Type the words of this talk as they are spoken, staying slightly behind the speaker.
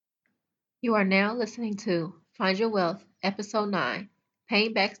You are now listening to Find Your Wealth, Episode 9,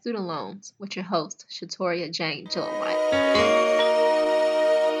 Paying Back Student Loans, with your host, Shatoria Jane Gillowhite.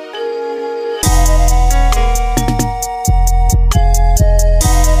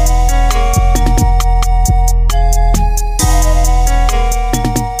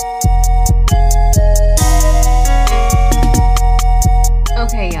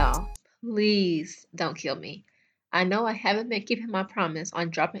 Okay, y'all, please don't kill me. I know I haven't been keeping my promise on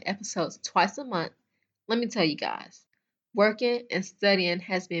dropping episodes twice a month. Let me tell you guys, working and studying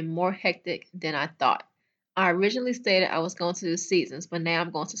has been more hectic than I thought. I originally stated I was going to do seasons, but now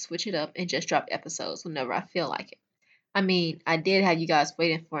I'm going to switch it up and just drop episodes whenever I feel like it. I mean, I did have you guys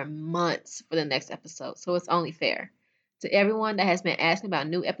waiting for months for the next episode, so it's only fair. To everyone that has been asking about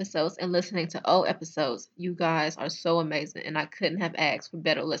new episodes and listening to old episodes, you guys are so amazing, and I couldn't have asked for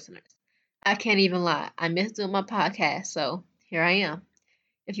better listeners. I can't even lie, I miss doing my podcast, so here I am.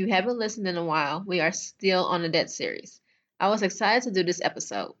 If you haven't listened in a while, we are still on the debt series. I was excited to do this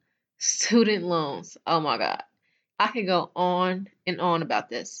episode. Student loans. Oh my God. I could go on and on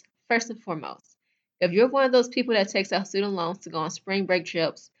about this. First and foremost, if you're one of those people that takes out student loans to go on spring break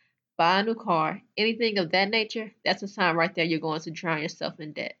trips, buy a new car, anything of that nature, that's a sign right there you're going to drown yourself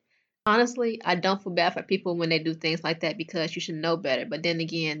in debt. Honestly, I don't feel bad for people when they do things like that because you should know better. But then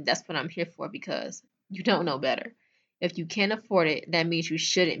again, that's what I'm here for because you don't know better. If you can't afford it, that means you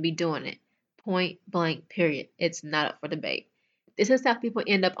shouldn't be doing it. Point blank, period. It's not up for debate. This is how people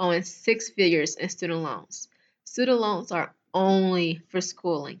end up owing six figures in student loans. Student loans are only for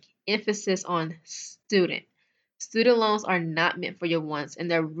schooling. Emphasis on student. Student loans are not meant for your wants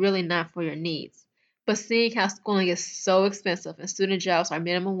and they're really not for your needs. But seeing how schooling is so expensive and student jobs are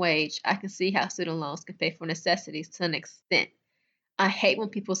minimum wage, I can see how student loans can pay for necessities to an extent. I hate when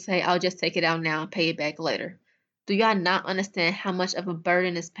people say, I'll just take it out now and pay it back later. Do y'all not understand how much of a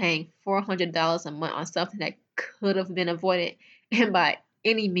burden is paying $400 a month on something that could have been avoided? And by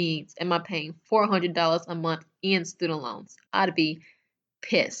any means, am I paying $400 a month in student loans? I'd be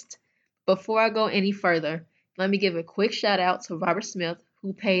pissed. Before I go any further, let me give a quick shout out to Robert Smith,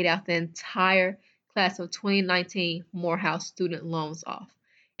 who paid out the entire class of 2019 Morehouse student loans off.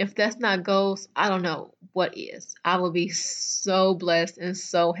 If that's not goals, I don't know what is. I will be so blessed and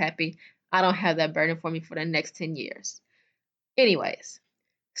so happy I don't have that burden for me for the next 10 years. Anyways,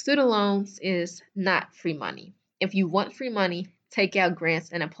 student loans is not free money. If you want free money, take out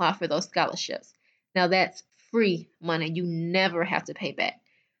grants and apply for those scholarships. Now that's free money you never have to pay back.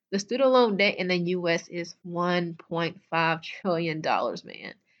 The student loan debt in the US is $1.5 trillion,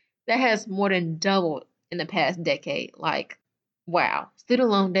 man. That has more than doubled in the past decade. Like, wow. Student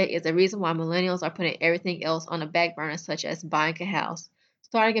loan debt is the reason why millennials are putting everything else on the back burner, such as buying a house,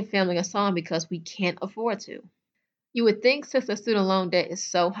 starting a family, or so on, because we can't afford to. You would think since the student loan debt is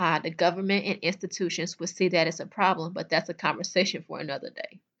so high, the government and institutions would see that as a problem, but that's a conversation for another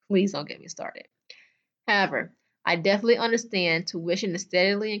day. Please don't get me started. However, I definitely understand tuition is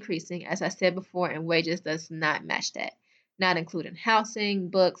steadily increasing, as I said before, and wages does not match that, not including housing,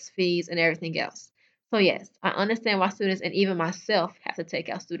 books, fees, and everything else. So yes, I understand why students and even myself have to take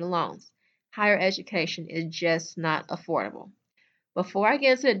out student loans. Higher education is just not affordable. Before I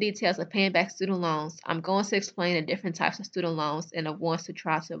get into the details of paying back student loans, I'm going to explain the different types of student loans and the ones to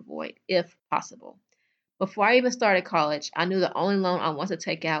try to avoid, if possible. Before I even started college, I knew the only loan I wanted to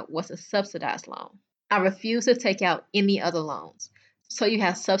take out was a subsidized loan. I refused to take out any other loans. So you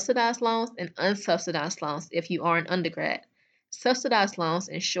have subsidized loans and unsubsidized loans if you are an undergrad. Subsidized loans,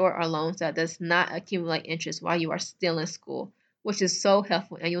 in short, are loans that does not accumulate interest while you are still in school, which is so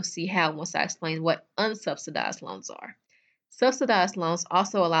helpful, and you'll see how once I explain what unsubsidized loans are. Subsidized loans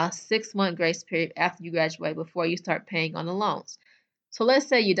also allow a 6-month grace period after you graduate before you start paying on the loans. So let's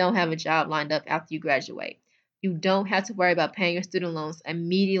say you don't have a job lined up after you graduate. You don't have to worry about paying your student loans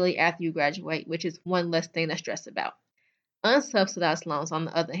immediately after you graduate, which is one less thing to stress about. Unsubsidized loans, on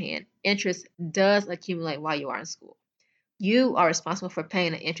the other hand, interest does accumulate while you are in school. You are responsible for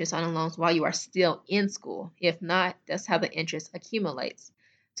paying the interest on the loans while you are still in school. If not, that's how the interest accumulates.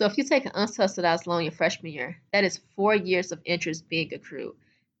 So if you take an unsubsidized loan your freshman year, that is 4 years of interest being accrued.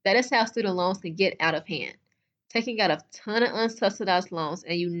 That is how student loans can get out of hand. Taking out a ton of unsubsidized loans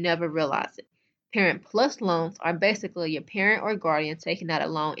and you never realize it. Parent Plus loans are basically your parent or guardian taking out a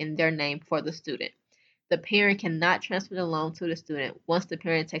loan in their name for the student. The parent cannot transfer the loan to the student once the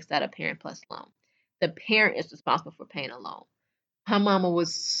parent takes out a Parent Plus loan. The parent is responsible for paying a loan. My mama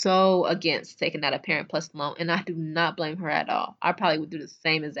was so against taking out a Parent Plus loan, and I do not blame her at all. I probably would do the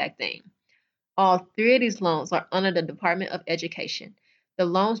same exact thing. All three of these loans are under the Department of Education. The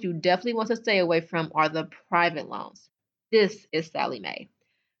loans you definitely want to stay away from are the private loans. This is Sally Mae.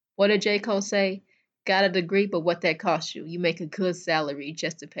 What did J. Cole say? Got a degree, but what that cost you? You make a good salary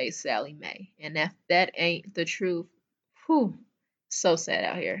just to pay Sally Mae. And if that ain't the truth, whew, so sad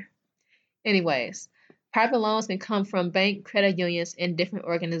out here. Anyways, private loans can come from bank, credit unions, and different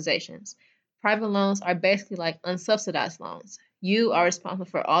organizations. Private loans are basically like unsubsidized loans. You are responsible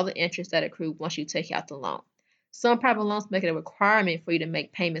for all the interest that accrue once you take out the loan. Some private loans make it a requirement for you to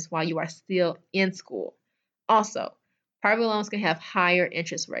make payments while you are still in school. Also, private loans can have higher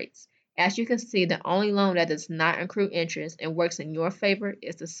interest rates. As you can see, the only loan that does not accrue interest and works in your favor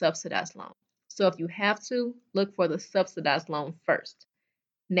is the subsidized loan. So if you have to, look for the subsidized loan first.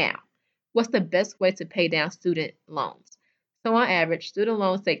 Now, what's the best way to pay down student loans? So on average, student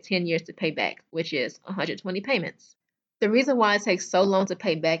loans take 10 years to pay back, which is 120 payments. The reason why it takes so long to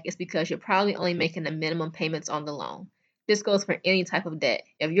pay back is because you're probably only making the minimum payments on the loan. This goes for any type of debt.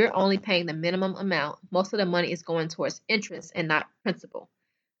 If you're only paying the minimum amount, most of the money is going towards interest and not principal.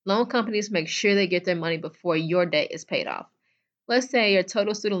 Loan companies make sure they get their money before your debt is paid off. Let's say your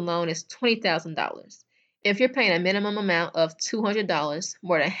total student loan is $20,000. If you're paying a minimum amount of $200,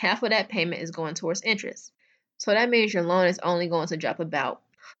 more than half of that payment is going towards interest. So that means your loan is only going to drop about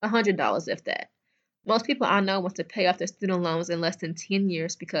 $100 if that. Most people I know want to pay off their student loans in less than 10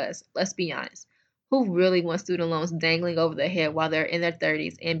 years because, let's be honest, who really wants student loans dangling over their head while they're in their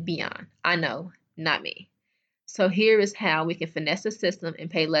 30s and beyond? I know, not me. So here is how we can finesse the system and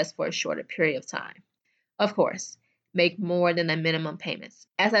pay less for a shorter period of time. Of course, make more than the minimum payments.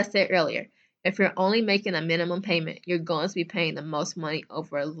 As I said earlier, if you're only making a minimum payment, you're going to be paying the most money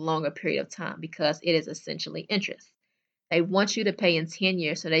over a longer period of time because it is essentially interest. They want you to pay in 10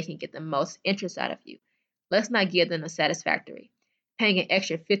 years so they can get the most interest out of you. Let's not give them a satisfactory. Paying an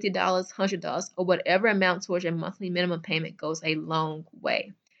extra $50, $100, or whatever amount towards your monthly minimum payment goes a long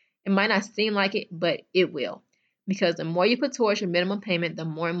way. It might not seem like it, but it will. Because the more you put towards your minimum payment, the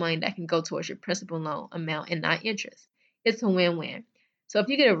more money that can go towards your principal loan amount and not interest. It's a win-win. So if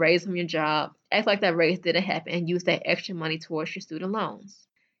you get a raise from your job, act like that raise didn't happen and use that extra money towards your student loans.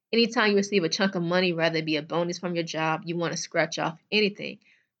 Anytime you receive a chunk of money, rather it be a bonus from your job, you want to scratch off anything,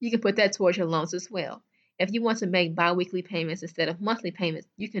 you can put that towards your loans as well. If you want to make bi-weekly payments instead of monthly payments,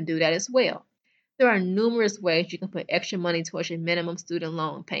 you can do that as well. There are numerous ways you can put extra money towards your minimum student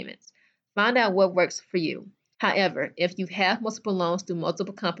loan payments. Find out what works for you. However, if you have multiple loans through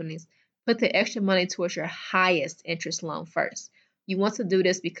multiple companies, put the extra money towards your highest interest loan first. You want to do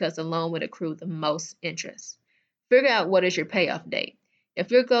this because the loan would accrue the most interest. Figure out what is your payoff date.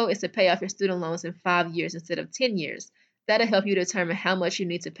 If your goal is to pay off your student loans in 5 years instead of 10 years, that'll help you determine how much you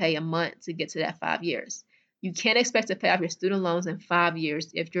need to pay a month to get to that 5 years. You can't expect to pay off your student loans in 5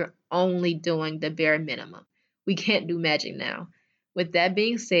 years if you're only doing the bare minimum. We can't do magic now. With that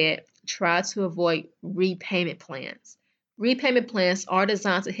being said, try to avoid repayment plans. Repayment plans are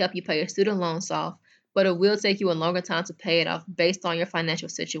designed to help you pay your student loans off, but it will take you a longer time to pay it off based on your financial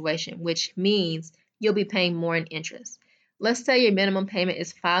situation, which means you'll be paying more in interest. Let's say your minimum payment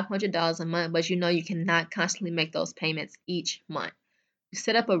is $500 a month, but you know you cannot constantly make those payments each month. You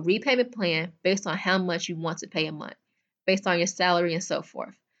set up a repayment plan based on how much you want to pay a month, based on your salary and so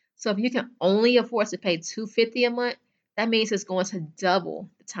forth. So if you can only afford to pay $250 a month, that means it's going to double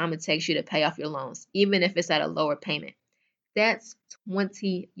the time it takes you to pay off your loans, even if it's at a lower payment. That's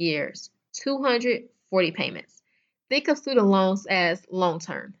 20 years, 240 payments. Think of student loans as long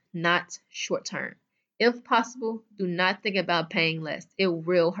term, not short term. If possible, do not think about paying less. It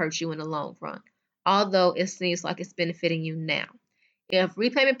will hurt you in the long run, although it seems like it's benefiting you now. If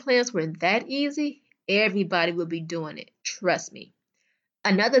repayment plans were that easy, everybody would be doing it. Trust me.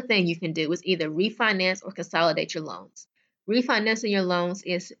 Another thing you can do is either refinance or consolidate your loans. Refinancing your loans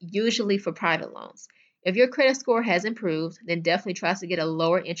is usually for private loans. If your credit score has improved, then definitely try to get a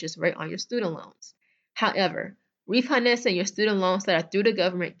lower interest rate on your student loans. However, refinancing your student loans that are through the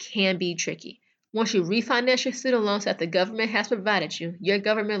government can be tricky. Once you refinance your student loans that the government has provided you, your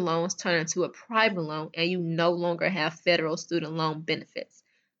government loans turn into a private loan and you no longer have federal student loan benefits.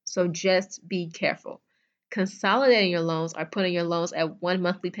 So just be careful. Consolidating your loans or putting your loans at one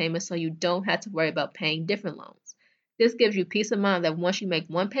monthly payment so you don't have to worry about paying different loans. This gives you peace of mind that once you make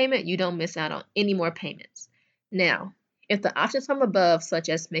one payment, you don't miss out on any more payments. Now, if the options from above, such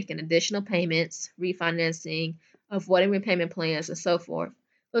as making additional payments, refinancing, avoiding repayment plans, and so forth,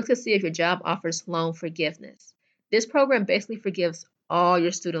 look to see if your job offers loan forgiveness. This program basically forgives all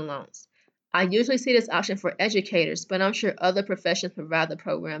your student loans. I usually see this option for educators, but I'm sure other professions provide the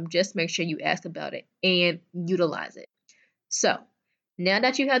program. Just make sure you ask about it and utilize it. So, now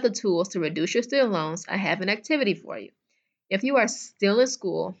that you have the tools to reduce your student loans, I have an activity for you. If you are still in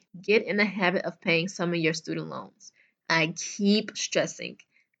school, get in the habit of paying some of your student loans. I keep stressing,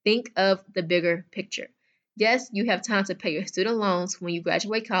 Think of the bigger picture. Yes, you have time to pay your student loans when you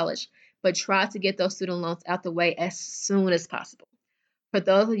graduate college, but try to get those student loans out the way as soon as possible. For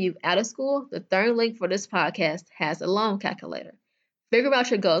those of you out of school, the third link for this podcast has a loan calculator. Figure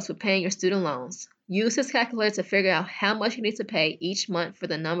out your goals for paying your student loans. Use this calculator to figure out how much you need to pay each month for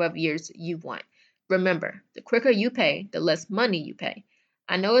the number of years you want. Remember, the quicker you pay, the less money you pay.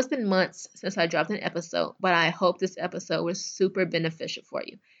 I know it's been months since I dropped an episode, but I hope this episode was super beneficial for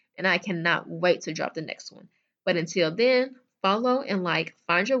you, and I cannot wait to drop the next one. But until then, follow and like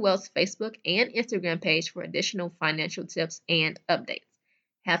Find Your Wealth's Facebook and Instagram page for additional financial tips and updates.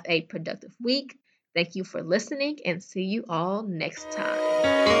 Have a productive week. Thank you for listening and see you all next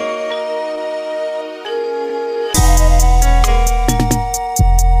time.